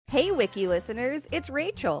Hey, Wiki listeners, it's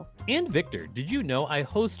Rachel. And Victor, did you know I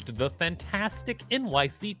host the fantastic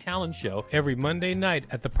NYC Talent Show every Monday night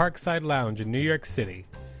at the Parkside Lounge in New York City?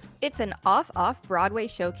 It's an off-Broadway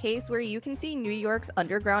showcase where you can see New York's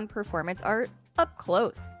underground performance art up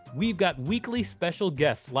close. We've got weekly special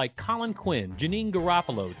guests like Colin Quinn, Janine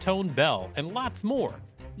Garofalo, Tone Bell, and lots more.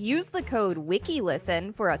 Use the code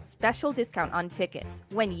WIKILISTEN for a special discount on tickets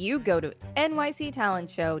when you go to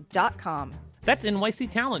nyctalentshow.com. That's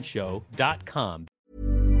nyctalentshow.com.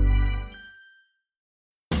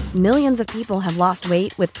 Millions of people have lost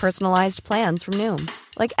weight with personalized plans from Noom.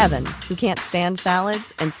 Like Evan, who can't stand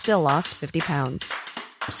salads and still lost 50 pounds.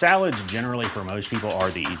 Salads generally for most people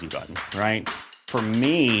are the easy button, right? For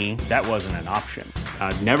me, that wasn't an option.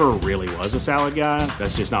 I never really was a salad guy.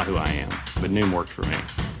 That's just not who I am. But Noom worked for me.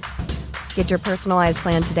 Get your personalized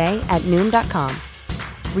plan today at Noom.com.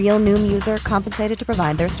 Real Noom user compensated to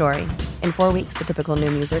provide their story. In 4 weeks, the typical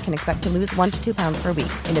Noom user can expect to lose 1 to 2 pounds per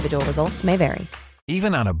week. Individual results may vary.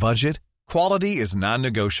 Even on a budget, quality is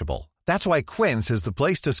non-negotiable. That's why Quince is the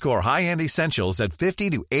place to score high-end essentials at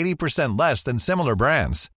 50 to 80% less than similar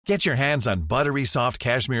brands. Get your hands on buttery soft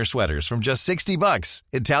cashmere sweaters from just $60,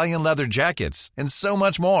 Italian leather jackets, and so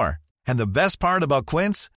much more. And the best part about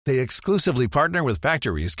Quince, they exclusively partner with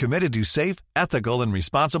factories committed to safe, ethical, and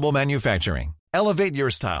responsible manufacturing. Elevate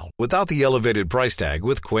your style without the elevated price tag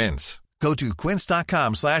with Quince. Go to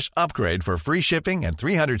quince.com/upgrade for free shipping and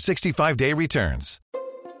 365-day returns.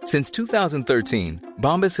 Since 2013,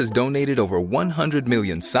 Bombas has donated over 100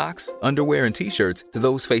 million socks, underwear, and T-shirts to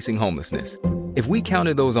those facing homelessness. If we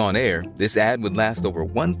counted those on air, this ad would last over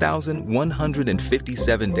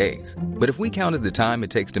 1,157 days. But if we counted the time it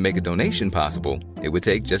takes to make a donation possible, it would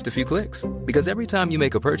take just a few clicks. Because every time you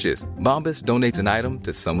make a purchase, Bombas donates an item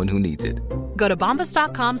to someone who needs it. Go to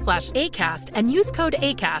bombas.com/ACAST and use code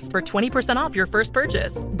ACAST for 20% off your first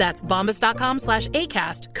purchase. That's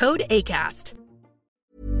bombas.com/ACAST, code ACAST.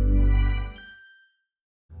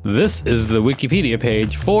 This is the Wikipedia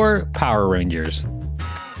page for Power Rangers.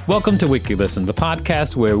 Welcome to WikiListen, the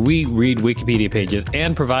podcast where we read Wikipedia pages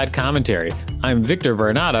and provide commentary. I'm Victor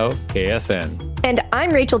Varnado, KSN. And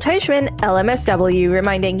I'm Rachel Teichman, LMSW,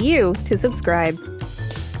 reminding you to subscribe.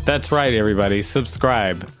 That's right, everybody.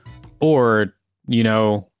 Subscribe. Or,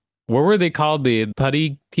 what were they called? The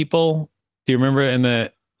putty people? Do you remember in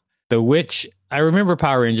the witch? I remember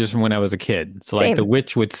Power Rangers from when I was a kid. So like the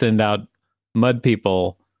witch would send out mud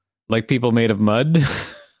people, like people made of mud.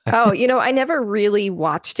 Oh, I never really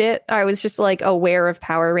watched it. I was just aware of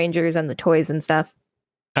Power Rangers and the toys and stuff.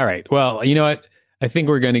 All right. Well, you know what? I think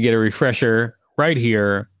we're going to get a refresher right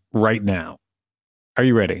here, right now. Are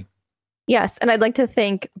you ready? Yes. And I'd like to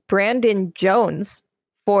thank Brandon Jones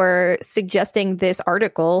for suggesting this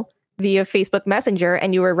article via Facebook Messenger.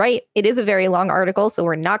 And you were right. It is a very long article, so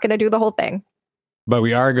we're not going to do the whole thing. But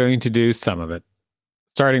we are going to do some of it.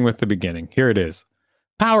 Starting with the beginning. Here it is.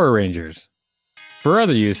 Power Rangers. For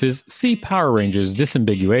other uses, see Power Rangers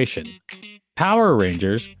disambiguation. Power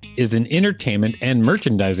Rangers is an entertainment and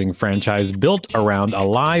merchandising franchise built around a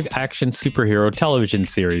live-action superhero television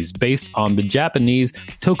series based on the Japanese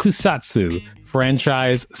tokusatsu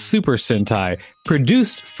franchise Super Sentai,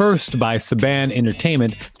 produced first by Saban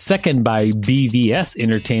Entertainment, second by BVS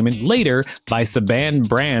Entertainment, later by Saban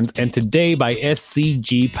Brands, and today by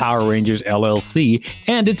SCG Power Rangers LLC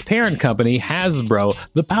and its parent company, Hasbro.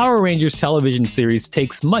 The Power Rangers television series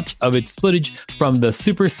takes much of its footage from the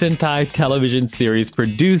Super Sentai television series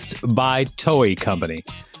produced by Toei Company.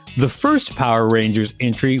 The first Power Rangers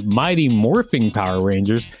entry, Mighty Morphing Power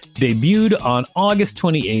Rangers, debuted on August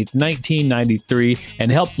 28, 1993,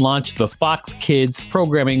 and helped launch the Fox Kids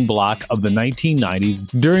programming block of the 1990s,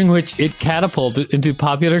 during which it catapulted into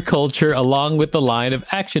popular culture along with the line of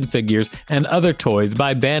action figures and other toys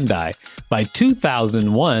by Bandai. By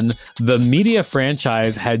 2001, the media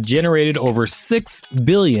franchise had generated over $6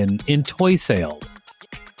 billion in toy sales.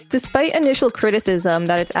 Despite initial criticism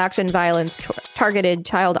that its action violence targeted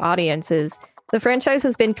child audiences, the franchise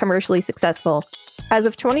has been commercially successful. As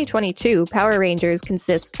of 2022, Power Rangers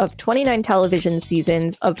consists of 29 television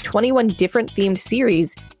seasons of 21 different themed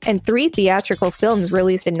series and 3 theatrical films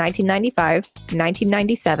released in 1995,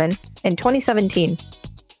 1997, and 2017.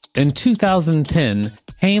 In 2010,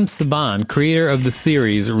 Haim Saban, creator of the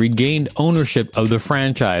series, regained ownership of the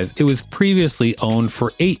franchise. It was previously owned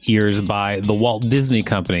for 8 years by the Walt Disney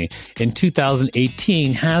Company. In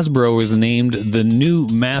 2018, Hasbro was named the new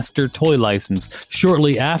master toy license.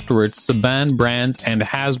 Shortly afterwards, Saban Brands and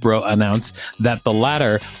Hasbro announced that the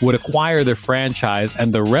latter would acquire the franchise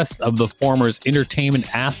and the rest of the former's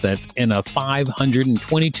entertainment assets in a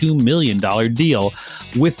 $522 million deal,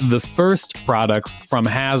 with the first products from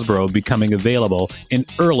Hasbro becoming available in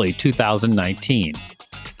early 2019.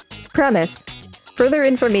 Premise. Further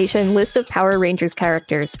information, list of Power Rangers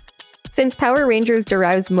characters. Since Power Rangers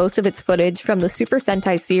derives most of its footage from the Super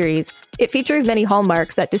Sentai series, it features many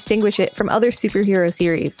hallmarks that distinguish it from other superhero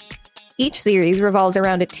series. Each series revolves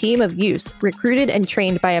around a team of youths, recruited and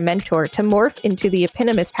trained by a mentor to morph into the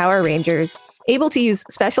eponymous Power Rangers, able to use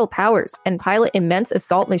special powers and pilot immense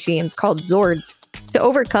assault machines called Zords to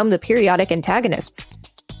overcome the periodic antagonists.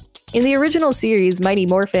 In the original series, Mighty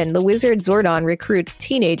Morphin, the wizard Zordon recruits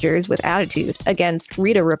teenagers with attitude against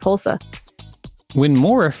Rita Repulsa. When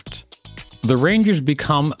morphed, the Rangers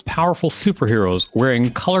become powerful superheroes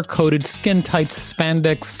wearing color-coded skin-tight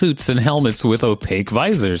spandex suits and helmets with opaque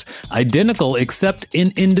visors, identical except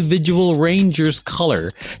in individual Rangers'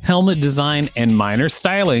 color, helmet design, and minor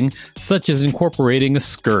styling, such as incorporating a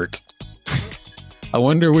skirt. I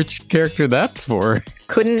wonder which character that's for.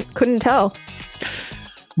 Couldn't tell.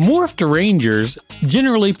 Morphed Rangers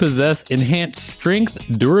generally possess enhanced strength,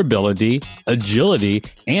 durability, agility,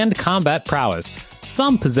 and combat prowess.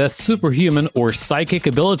 Some possess superhuman or psychic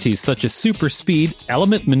abilities such as super speed,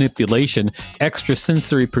 element manipulation,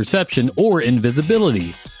 extrasensory perception, or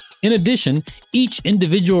invisibility. In addition, each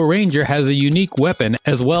individual Ranger has a unique weapon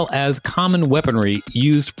as well as common weaponry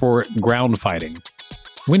used for ground fighting.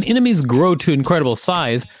 When enemies grow to incredible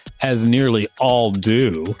size, as nearly all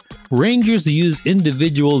do, Rangers use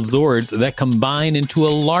individual Zords that combine into a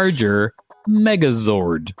larger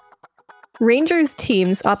Megazord. Rangers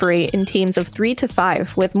teams operate in teams of 3 to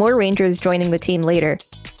 5, with more Rangers joining the team later.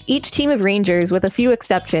 Each team of Rangers, with a few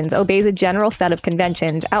exceptions, obeys a general set of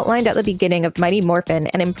conventions outlined at the beginning of Mighty Morphin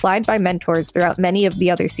and implied by mentors throughout many of the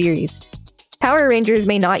other series. Power Rangers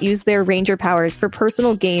may not use their Ranger powers for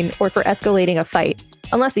personal gain or for escalating a fight,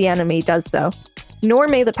 unless the enemy does so. Nor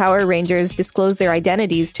may the Power Rangers disclose their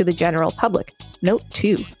identities to the general public. Note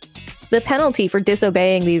 2. The penalty for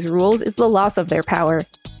disobeying these rules is the loss of their power.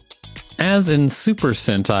 As in Super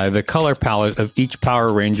Sentai, the color palette of each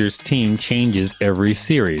Power Rangers team changes every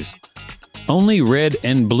series. Only red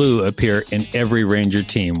and blue appear in every Ranger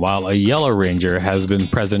team, while a Yellow Ranger has been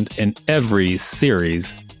present in every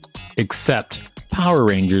series, except Power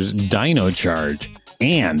Rangers Dino Charge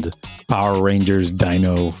and Power Rangers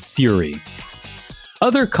Dino Fury.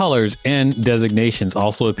 Other colors and designations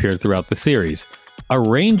also appear throughout the series. A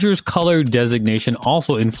Ranger's color designation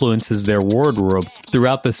also influences their wardrobe.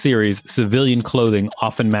 Throughout the series, civilian clothing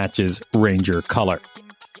often matches Ranger color.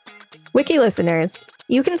 Wiki listeners,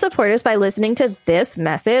 you can support us by listening to this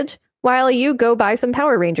message while you go buy some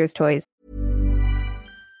Power Rangers toys.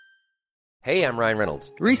 Hey, I'm Ryan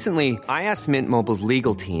Reynolds. Recently, I asked Mint Mobile's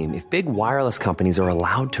legal team if big wireless companies are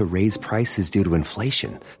allowed to raise prices due to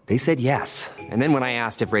inflation. They said yes. And then when I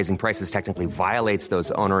asked if raising prices technically violates those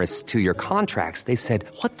onerous 2-year contracts, they said,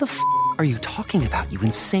 "What the f*** are you talking about, you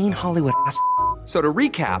insane Hollywood ass?" So to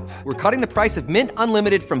recap, we're cutting the price of Mint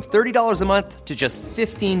Unlimited from $30 a month to just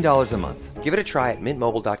 $15 a month. Give it a try at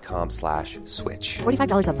mintmobile.com/switch.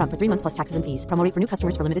 $45 up front for 3 months plus taxes and fees. Promo rate for new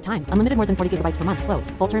customers for limited time. Unlimited more than 40 gigabytes per month. Slows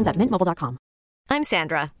full terms at mintmobile.com. I'm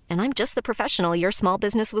Sandra, and I'm just the professional your small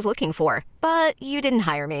business was looking for. But you didn't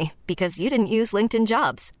hire me because you didn't use LinkedIn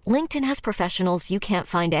Jobs. LinkedIn has professionals you can't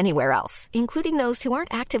find anywhere else, including those who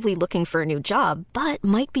aren't actively looking for a new job, but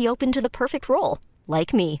might be open to the perfect role,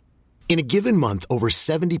 like me. In a given month, over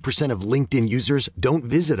 70% of LinkedIn users don't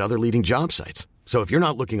visit other leading job sites. So if you're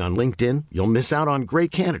not looking on LinkedIn, you'll miss out on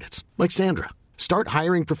great candidates like Sandra. Start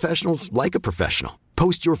hiring professionals like a professional.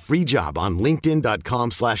 Post your free job on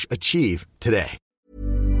linkedin.com/achieve today.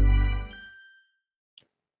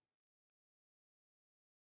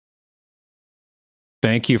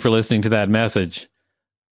 Thank you for listening to that message.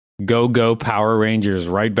 Go Power Rangers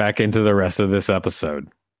right back into the rest of this episode.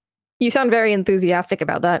 You sound very enthusiastic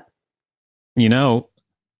about that. You know,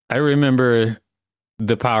 I remember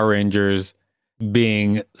the Power Rangers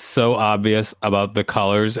being so obvious about the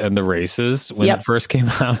colors and the races when it first came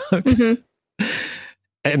out. Mm-hmm.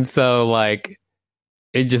 And so, like,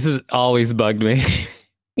 it just has always bugged me.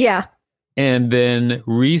 Yeah. And then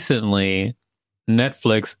recently,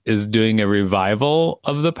 Netflix is doing a revival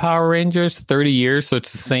of the Power Rangers, 30 years. So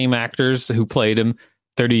it's the same actors who played them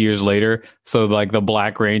 30 years later. So like the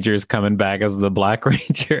Black Ranger is coming back as the Black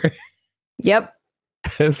Ranger. Yep.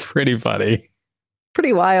 It's pretty funny.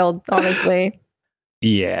 Pretty wild, honestly.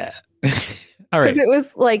 Yeah. All right. Because it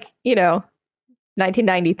was like,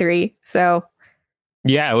 1993. So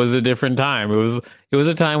yeah, it was a different time. It was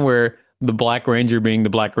a time where the Black Ranger being the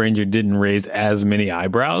Black Ranger didn't raise as many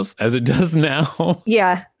eyebrows as it does now.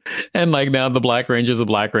 Yeah. And like now the Black Ranger is a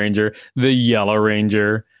Black Ranger. The Yellow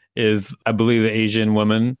Ranger is, I believe, the Asian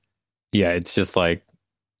woman. Yeah, it's just like,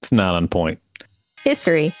 it's not on point.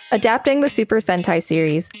 History. Adapting the Super Sentai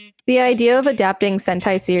series. The idea of adapting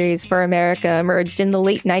Sentai series for America emerged in the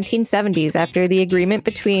late 1970s after the agreement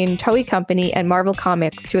between Toei Company and Marvel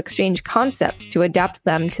Comics to exchange concepts to adapt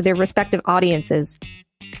them to their respective audiences.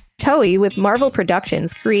 Toei, with Marvel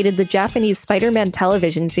Productions, created the Japanese Spider-Man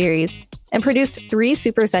television series and produced 3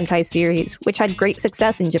 Super Sentai series, which had great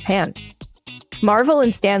success in Japan. Marvel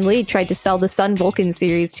and Stan Lee tried to sell the Sun Vulcan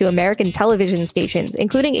series to American television stations,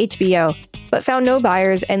 including HBO, but found no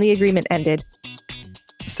buyers and the agreement ended.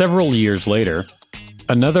 Several years later,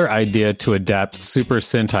 another idea to adapt Super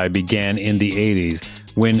Sentai began in the 80s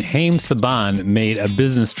when Haim Saban made a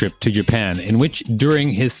business trip to Japan in which, during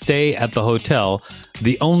his stay at the hotel,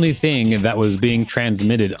 the only thing that was being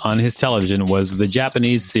transmitted on his television was the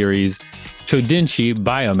Japanese series Chodinshi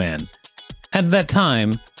Bioman. At that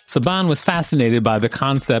time, Saban was fascinated by the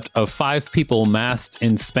concept of 5 people masked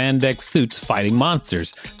in spandex suits fighting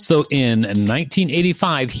monsters. So in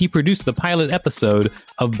 1985, he produced the pilot episode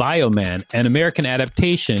of Bioman, an American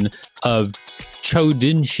adaptation of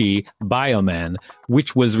Chodinshi Bioman,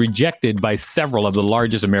 which was rejected by several of the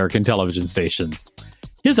largest American television stations.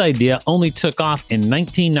 His idea only took off in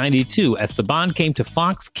 1992 as Saban came to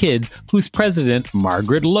Fox Kids, whose president,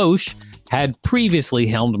 Margaret Loesch, had previously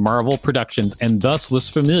helmed Marvel Productions and thus was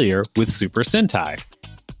familiar with Super Sentai.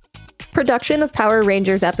 Production of Power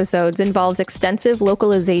Rangers episodes involves extensive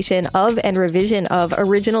localization of and revision of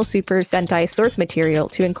original Super Sentai source material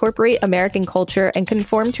to incorporate American culture and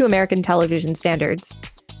conform to American television standards.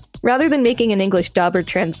 Rather than making an English dub or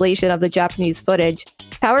translation of the Japanese footage,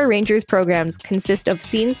 Power Rangers programs consist of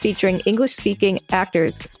scenes featuring English-speaking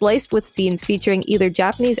actors spliced with scenes featuring either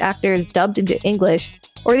Japanese actors dubbed into English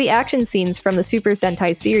or the action scenes from the Super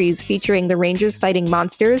Sentai series featuring the Rangers fighting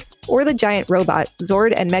monsters or the giant robot,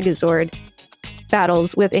 Zord and Megazord,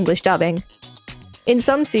 battles with English dubbing. In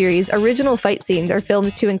some series, original fight scenes are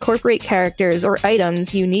filmed to incorporate characters or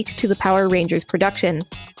items unique to the Power Rangers production.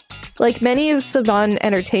 Like many of Saban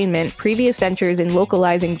Entertainment previous ventures in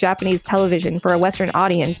localizing Japanese television for a Western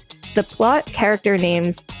audience, the plot, character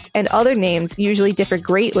names, and other names usually differ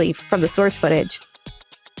greatly from the source footage.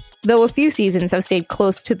 Though a few seasons have stayed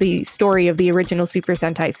close to the story of the original Super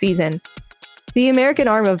Sentai season. The American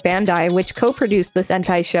arm of Bandai, which co-produced the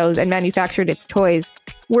Sentai shows and manufactured its toys,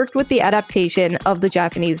 worked with the adaptation of the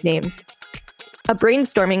Japanese names. A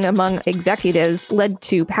brainstorming among executives led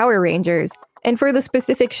to Power Rangers, and for the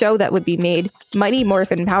specific show that would be made, Mighty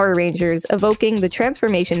Morphin Power Rangers, evoking the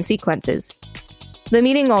transformation sequences. The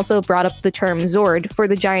meeting also brought up the term Zord for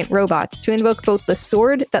the giant robots to invoke both the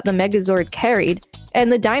sword that the Megazord carried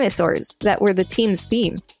and the dinosaurs that were the team's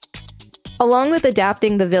theme. Along with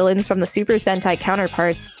adapting the villains from the Super Sentai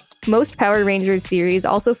counterparts, most Power Rangers series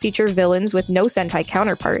also feature villains with no Sentai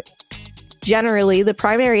counterpart. Generally, the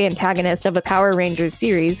primary antagonist of a Power Rangers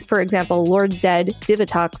series, for example Lord Zed,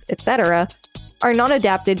 Divatox, etc., are not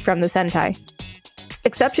adapted from the Sentai.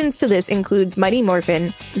 Exceptions to this includes Mighty Morphin,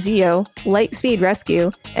 Zeo, Lightspeed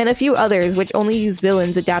Rescue, and a few others which only use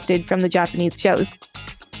villains adapted from the Japanese shows.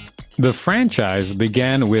 The franchise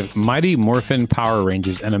began with Mighty Morphin Power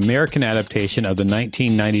Rangers, an American adaptation of the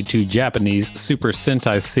 1992 Japanese Super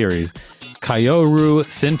Sentai series, Kyoru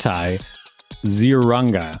Sentai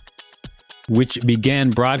Ziranga, which began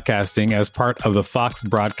broadcasting as part of the Fox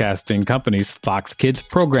Broadcasting Company's Fox Kids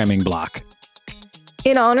programming block.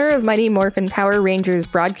 In honor of Mighty Morphin Power Rangers'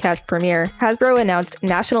 broadcast premiere, Hasbro announced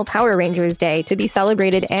National Power Rangers Day to be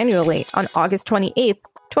celebrated annually on August 28th,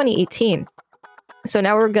 2018. So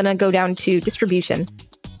now we're going to go down to distribution.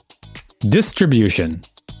 Distribution.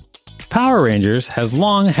 Power Rangers has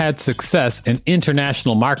long had success in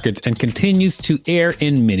international markets and continues to air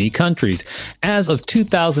in many countries. As of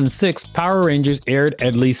 2006, Power Rangers aired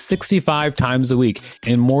at least 65 times a week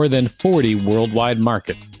in more than 40 worldwide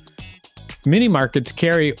markets. Many markets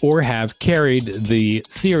carry or have carried the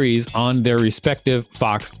series on their respective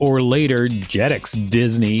Fox or later Jetix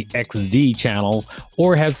Disney XD channels,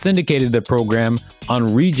 or have syndicated the program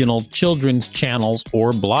on regional children's channels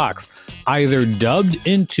or blocks, either dubbed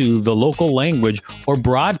into the local language or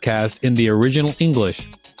broadcast in the original English.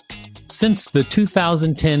 Since the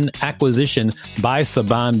 2010 acquisition by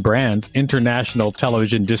Saban Brands, international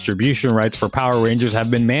television distribution rights for Power Rangers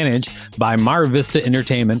have been managed by Mar Vista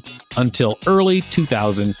Entertainment until early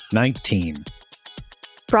 2019.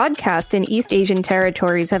 Broadcast in East Asian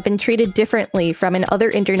territories have been treated differently from in other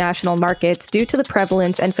international markets due to the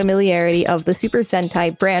prevalence and familiarity of the Super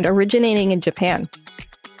Sentai brand originating in Japan.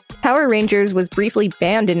 Power Rangers was briefly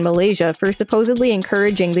banned in Malaysia for supposedly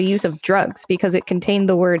encouraging the use of drugs because it contained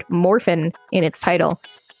the word morphin in its title,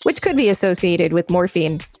 which could be associated with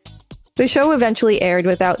morphine. The show eventually aired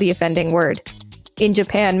without the offending word. In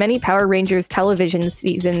Japan, many Power Rangers television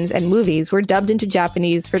seasons and movies were dubbed into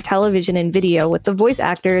Japanese for television and video, with the voice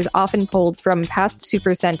actors often pulled from past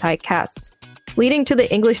Super Sentai casts, leading to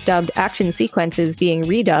the English-dubbed action sequences being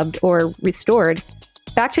redubbed or restored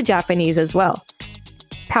back to Japanese as well.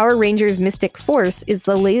 Power Rangers Mystic Force is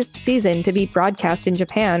the latest season to be broadcast in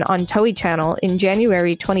Japan on Toei Channel in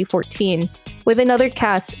January 2014, with another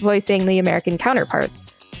cast voicing the American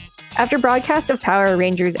counterparts. After broadcast of Power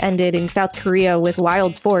Rangers ended in South Korea with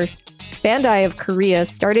Wild Force, Bandai of Korea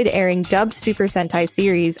started airing dubbed Super Sentai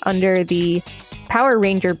series under the Power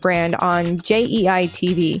Ranger brand on JEI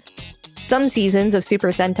TV. Some seasons of Super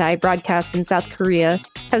Sentai broadcast in South Korea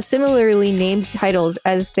have similarly named titles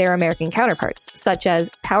as their American counterparts, such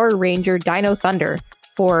as Power Ranger Dino Thunder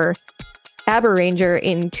for Abaranger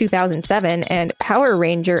in 2007 and Power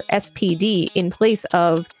Ranger SPD in place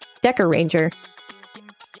of Deca Ranger.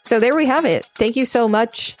 So there we have it. Thank you so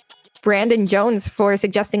much, Brandon Jones, for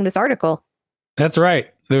suggesting this article. That's right.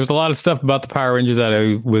 There was a lot of stuff about the Power Rangers that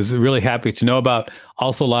I was really happy to know about.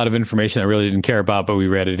 Also, a lot of information I really didn't care about, but we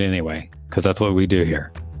read it anyway, because that's what we do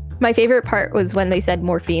here. My favorite part was when they said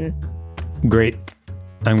morphine. Great.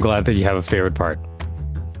 I'm glad that you have a favorite part.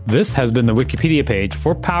 This has been the Wikipedia page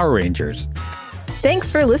for Power Rangers. Thanks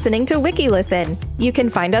for listening to WikiListen. You can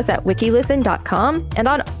find us at wikilisten.com and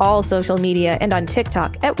on all social media and on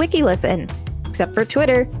TikTok at WikiListen, except for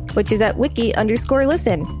Twitter, which is at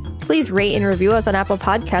wiki_listen. Please rate and review us on Apple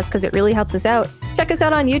Podcasts because it really helps us out. Check us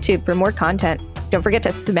out on YouTube for more content. Don't forget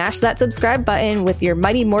to smash that subscribe button with your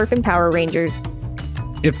Mighty Morphin Power Rangers.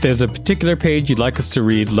 If there's a particular page you'd like us to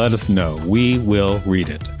read, let us know. We will read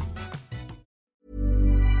it.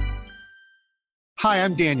 Hi,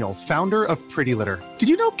 I'm Daniel, founder of Pretty Litter. Did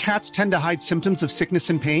you know cats tend to hide symptoms of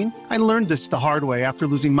sickness and pain? I learned this the hard way after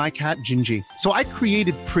losing my cat, Gingy. So I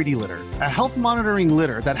created Pretty Litter, a health monitoring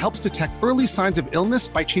litter that helps detect early signs of illness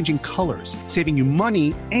by changing colors, saving you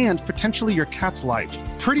money and potentially your cat's life.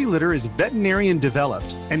 Pretty Litter is veterinarian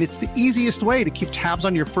developed, and it's the easiest way to keep tabs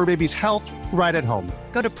on your fur baby's health right at home.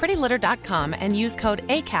 Go to prettylitter.com and use code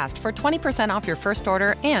ACAST for 20% off your first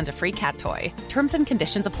order and a free cat toy. Terms and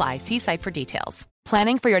conditions apply. See site for details.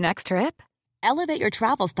 Planning for your next trip? Elevate your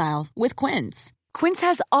travel style with Quince. Quince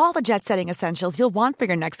has all the jet-setting essentials you'll want for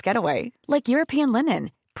your next getaway, like European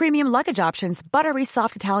linen, premium luggage options, buttery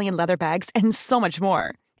soft Italian leather bags, and so much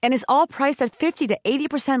more. And is all priced at 50 to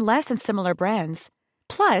 80% less than similar brands.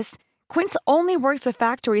 Plus, Quince only works with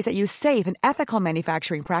factories that use safe and ethical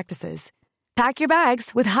manufacturing practices. Pack your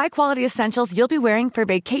bags with high-quality essentials you'll be wearing for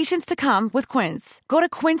vacations to come with Quince. Go to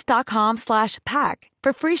quince.com/pack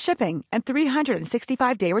for free shipping and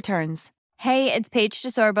 365-day returns. Hey, it's Paige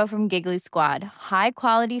DeSorbo from Giggly Squad. High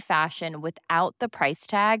quality fashion without the price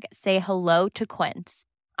tag. Say hello to Quince.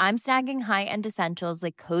 I'm snagging high-end essentials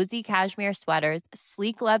like cozy cashmere sweaters,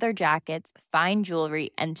 sleek leather jackets, fine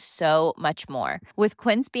jewelry, and so much more. With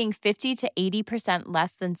Quince being 50 to 80%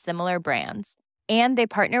 less than similar brands. And they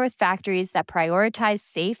partner with factories that prioritize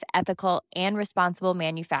safe, ethical, and responsible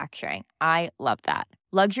manufacturing. I love that.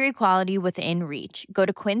 Luxury quality within reach. Go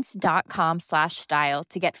to quince.com/style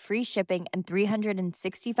to get free shipping and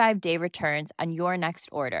 365-day returns on your next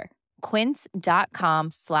order.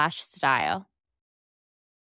 Quince.com/style.